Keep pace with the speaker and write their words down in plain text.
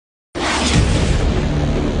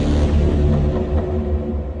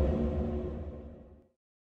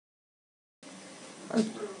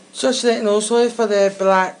Just letting know, sorry for the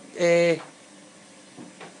black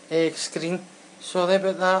screen. Sorry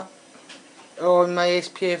about that on my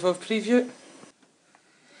SPFL preview.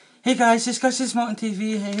 Hey guys, it's Gus Mountain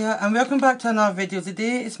TV here and welcome back to another video.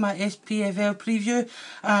 Today it's my SPFL preview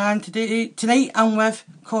and tonight I'm with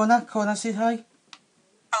Connor. Connor, say hi.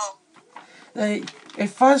 Hello. The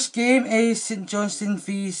first game is St Johnstone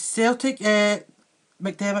v Celtic,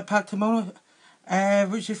 McDermott Park tomorrow.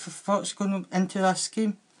 What's your thoughts going into this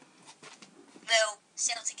game? Well,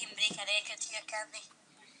 Celtic can break a record here, can't they?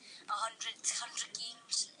 100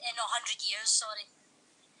 games, no, 100 years, sorry.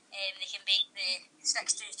 They can break the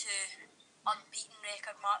 62 unbeaten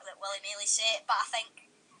record mark that Willie Maley set, but I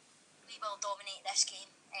think we will dominate this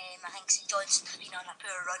game. I think St Johnstone have been on a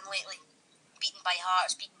poor run lately. Beaten by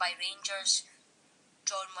Hearts, beaten by Rangers,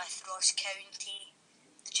 drawn with Ross County.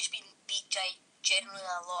 They've just been beat by generally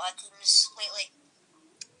a lot of teams lately.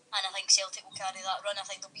 And I think Celtic will carry that run. I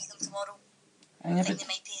think they'll beat them tomorrow. I think they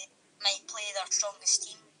might play their strongest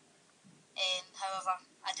team. However,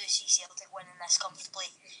 I do see Celtic winning this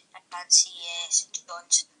comfortably. I can't see St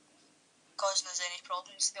John's causing us any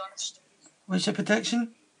problems, to be honest. What's your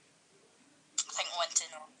prediction? I think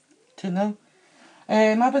we'll win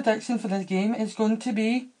 2-0. My prediction for this game is going to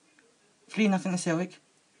be 3-0 to Celtic.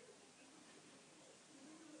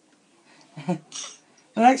 The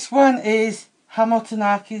next one is Hamilton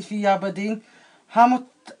Accies v Aberdeen.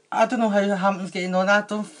 I don't know how Hamilton's getting on. I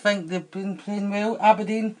don't think they've been playing well.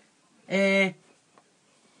 Aberdeen, what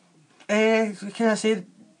can I say?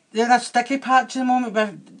 They're in a sticky patch at the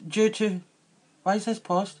moment due to... Why is this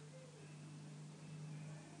paused?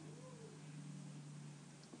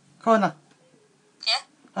 Connor? Yeah?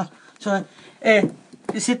 Oh, sorry.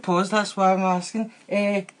 You said pause, that's why I'm asking.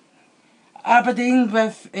 Aberdeen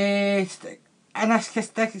with in a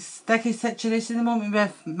sticky situation at the moment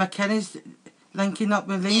with McKinnon's linking up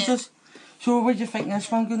with Rangers. Yeah. So what do you think this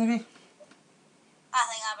one's going to be? I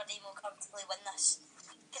think Aberdeen will comfortably win this.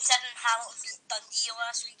 Considering Hamilton beat Dundee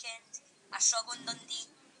last weekend, a struggling Dundee,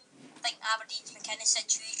 I think Aberdeen's McKinnon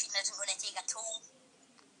situation isn't going to take a toll.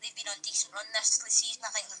 They've been on a decent run this season.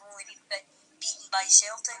 I think they've only been beaten by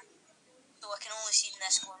Celtic. So I can only see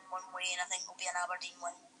this going one way, and I think it'll be an Aberdeen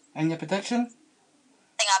win. And your prediction?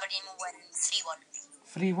 I think Aberdeen will win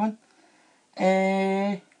 3-1.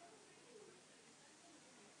 3-1.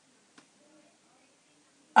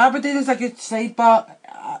 Aberdeen is a good side, but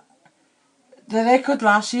the record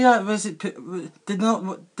last year did they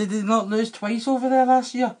not lose twice over there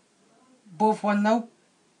last year? Both 1-0. I'm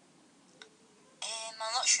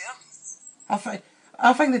not sure.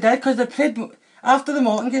 I think they did because they played after the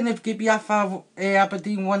Morton game. They beat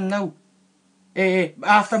Aberdeen 1-0.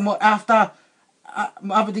 After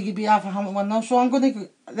Aberdeen beat Hamilton 1-0. So I'm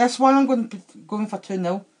going for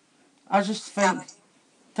 2-0. I just think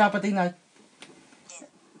to Aberdeen now.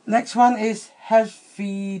 Next one is Hibs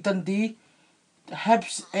v Dundee.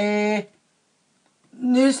 Hibs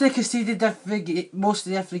nearly conceded most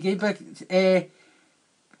of every game, but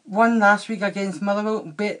won last week against Motherwell,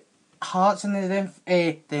 beat Hearts in the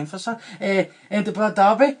Blood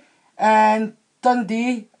Derby, and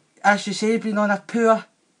Dundee, as you say, been on a poor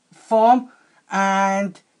form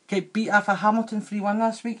and get beat after Hamilton 3-1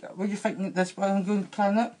 last week. What do you think this one going to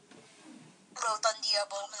plan out? Well, Dundee are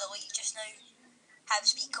bottom of the league just now.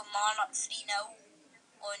 Hibs beat Kilmarnock 3-0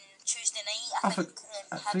 on Tuesday night. I think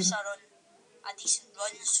Hibs are on a decent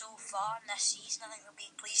run so far in this season. I think they'll be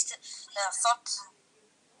pleased. They're third.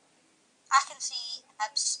 I can see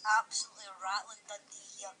Hibs absolutely rattling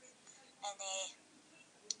Dundee here. And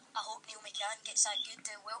I hope Neil McCann gets a good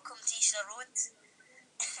welcome to Easter Road.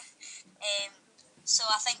 So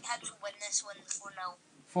I think Hibs will win this one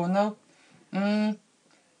 4-0. 4-0?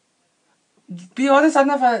 Be honest, I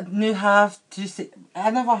never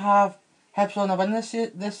have Hibs on a win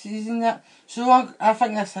this season yet. So I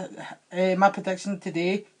think this my prediction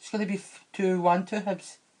today is going to be 2-1 to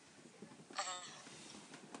Hibs.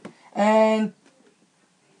 And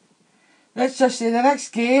let's just say the next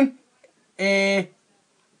game,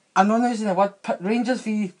 I'm not using the word, Rangers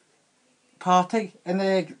v Partick, and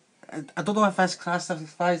I don't know if this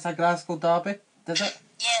classifies as a Glasgow derby, does it?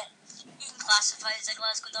 Yeah, you can classify it as a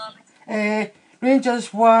Glasgow derby.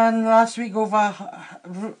 Rangers won last week over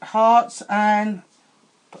Hearts, and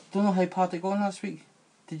don't know how Partick won last week.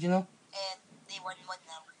 Did you know? They won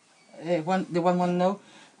 1-0. They won 1-0.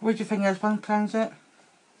 What do you think this one plans out?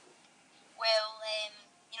 Well,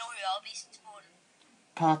 you know who I'll be supporting?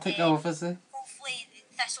 Partick, obviously. Hopefully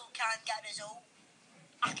Thistle can get a result.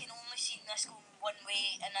 I can only see this going one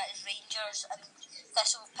way, and that is Rangers. I mean,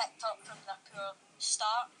 Thistle have picked up from their poor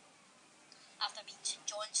start after beating St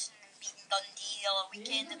Johnstone and beating Dundee the other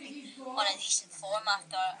weekend have been on a decent form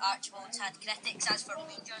after Archibald's had critics. As for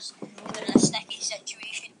Rangers, they're in a sticky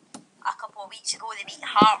situation. A couple of weeks ago they beat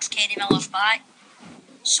Hearts, Kenny Miller's back.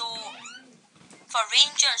 So for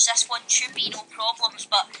Rangers this one should be no problems,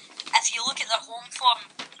 but if you look at their home form,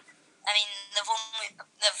 I mean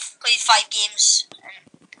they've played 5 games and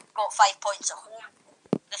got 5 points at home.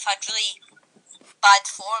 They've had really bad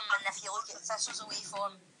form, and if you look at Thistle's away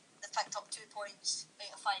form, they've picked up 2 points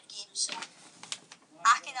out of 5 games, so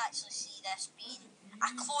I can actually see this being a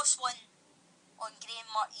close one on Graham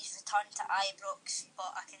Murty's return to Ibrox,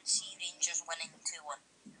 but I can see Rangers winning 2-1.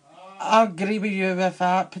 I agree with you with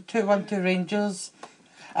that. Put 2-1 to Rangers.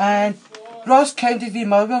 And Ross County v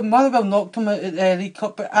Motherwell. Motherwell knocked them out at the League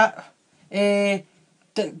Cup, but at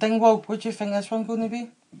Dingwall, what do you think this one's going to be?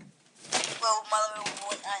 Well, Motherwell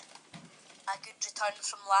want a good return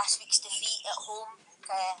from last week's defeat at home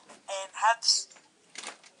to Hibs.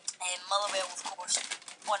 Motherwell, of course,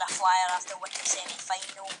 on a flyer after winning the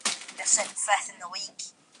semi-final. They're sitting 5th in the league,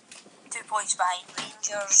 2 points behind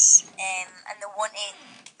Rangers, and they want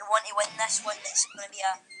to win this one. It's going to be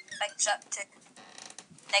a big trip to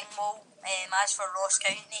Dingwall. As for Ross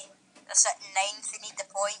County, they're sitting 9th. They need the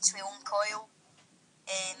points with Owen Coyle.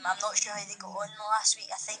 I'm not sure how they got on last week.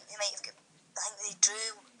 I think they might have got. I think they drew.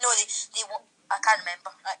 No, they. I can't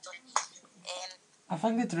remember actually. I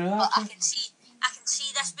think they drew. But Actually. I can see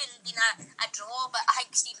this being a draw. But I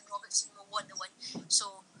think Stephen Robertson will want to win.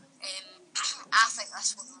 So I think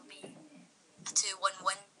this one will be a 2-1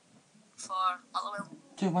 win for Motherwell.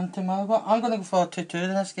 2-1 to Motherwell. I'm going to go for a 2-2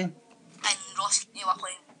 in this game. And Ross County were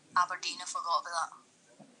playing Aberdeen. I forgot about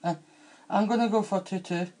that. I'm going to go for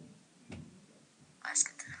 2-2. That's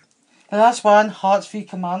good. The last one, Hearts v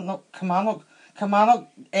Kilmarnock.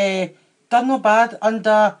 Done no bad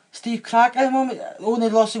under Steve Clark at the moment. Only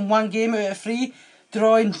lost in 1 game out of 3,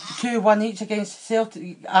 drawing 2-1 each against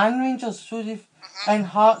Celtic and Rangers. So you've and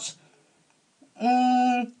Hearts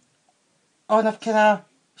on a kind of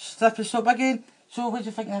slippery slope again. So what do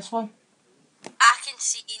you think of this one? I can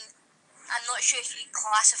see. I'm not sure if you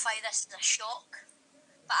classify this as a shock,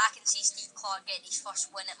 but I can see Steve Clark getting his first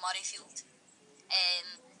win at Murrayfield.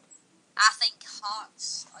 I think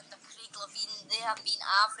Hearts under Craig Levein, they have been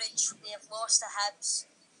average. They have lost to Hibs,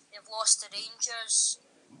 they've lost to Rangers,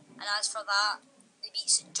 and as for that, they beat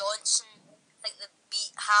St Johnstone. I think they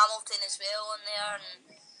beat Hamilton as well on there,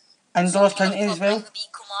 And Ross County as well. They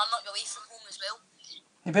beat Kilmarnock away from home as well.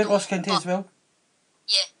 They beat Ross County as well.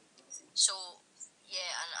 Yeah, so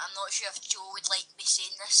yeah, and I'm not sure if Joe would like me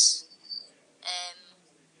saying this,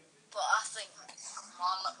 but I think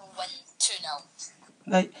Kilmarnock will win 2-0.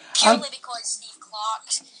 Right. Purely because Steve Clark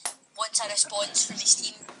wants a response from his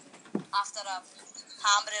team after a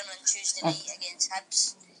hammering on Tuesday night against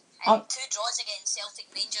Hibs. And 2 draws against Celtic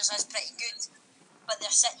Rangers is pretty good, but they're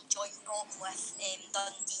sitting joint top with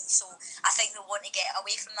Dundee, so I think they want to get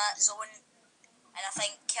away from that zone, and I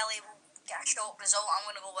think Kelly will get a shock result. I'm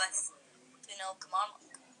going to go with 2-0 Kilmarnock.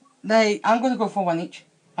 Right, I'm going to go for 1 each.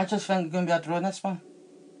 I just think it's going to be a draw in this one.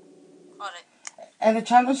 Alright. And the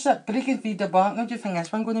Championship, Brecon v Dumbarton, what do you think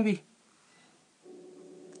this one going to be?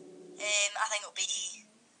 I think it'll be.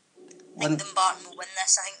 I think Dumbarton will win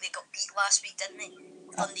this. I think they got beat last week, didn't they?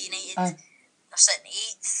 Dundee United. They're sitting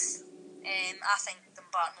 8th. I think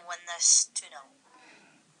Dumbarton will win this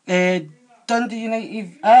 2-0. Dundee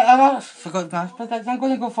United. I forgot my prediction. I'm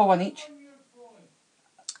going to go for 1 each.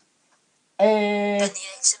 Dundee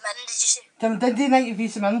United St Mirren, did you say? Dundee United v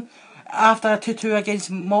St Mirren. After a 2-2 against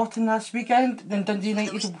Morton last weekend, then Dundee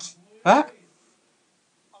United. What? I think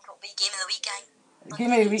it'll be game of the week, I think.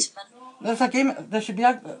 Game of the week. There's a game. There should be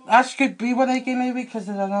a. That should be one of the game of the week because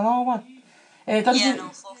there's another one. Dundee, yeah, no,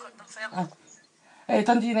 Falkirk confirmed.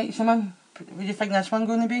 Dundee United, St Mirren. What do you think this one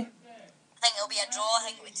going to be? I think it'll be a draw. I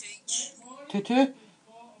think it'll be 2 each. 2-2.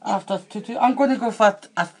 After 2-2, I'm going to go for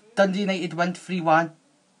a Dundee United win 3-1.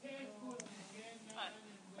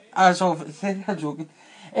 As of I'm joking.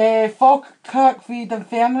 Falkirk v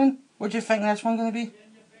Dunfermline. What do you think this one going to be?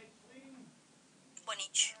 1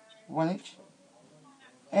 each. 1 each.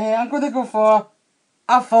 I'm going to go for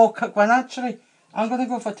a Falkirk win actually. I'm going to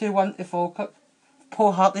go for 2-1 to Falkirk.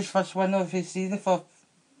 Paul Hartley's first win of his season for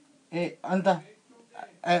under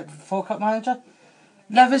Falkirk manager.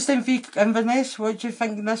 Livingston v Inverness. What do you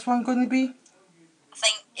think this one going to be? I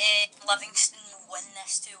think Livingston will win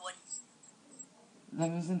this 2-1.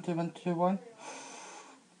 Livingston 2-1.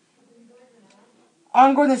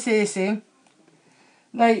 I'm going to say the same.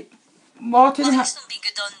 Like, Martin... Livingston will be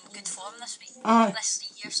good form this week.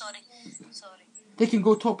 This year, sorry. They can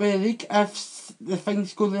go top of the league if the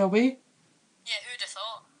things go their way. Yeah, who'd have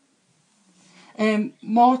thought?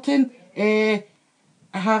 Morton,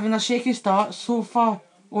 having a shaky start so far,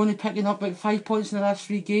 only picking up about 5 points in the last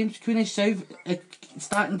 3 games. Cooney South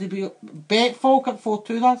starting to be bet Falk at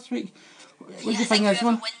 4-2 last week. What do you think of this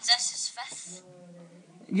one? Wins this is 5th.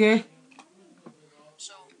 Yeah.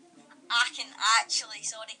 So I can actually,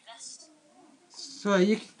 sorry Chris, So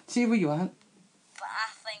you can see where you are. but I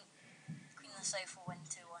think Queen of the South will win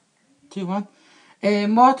 2-1. 2-1.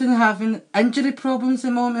 Morton having injury problems at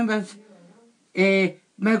the moment with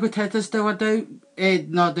Melgo Titter still a doubt.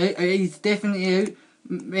 Not doubt, he's definitely out.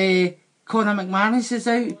 Conor McManus is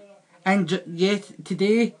out. And yet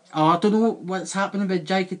today, I don't know what's happening with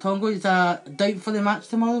Jai Katongo. He's a doubt for the match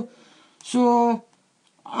tomorrow. So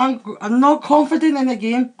I'm not confident in the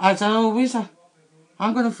game, as I always are.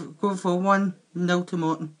 I'm going to go for 1-0 to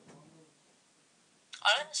Morton.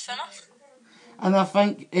 Alright, that's fair enough. And I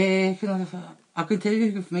think, I can tell you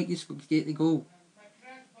who can make you get the goal.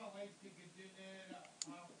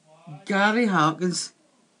 Gary Harkins.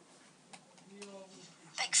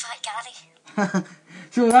 Big fat Gary.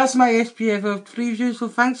 So that's my SPFL preview. So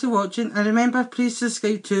thanks for watching. And remember, please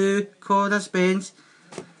subscribe to Corda Spence.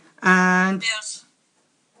 And Cheers.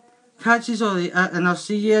 catch you all later. And I'll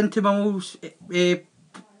see you in tomorrow's, I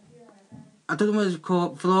don't know what it's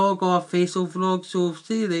called, vlog or facial vlog. So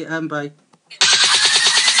see you later and bye.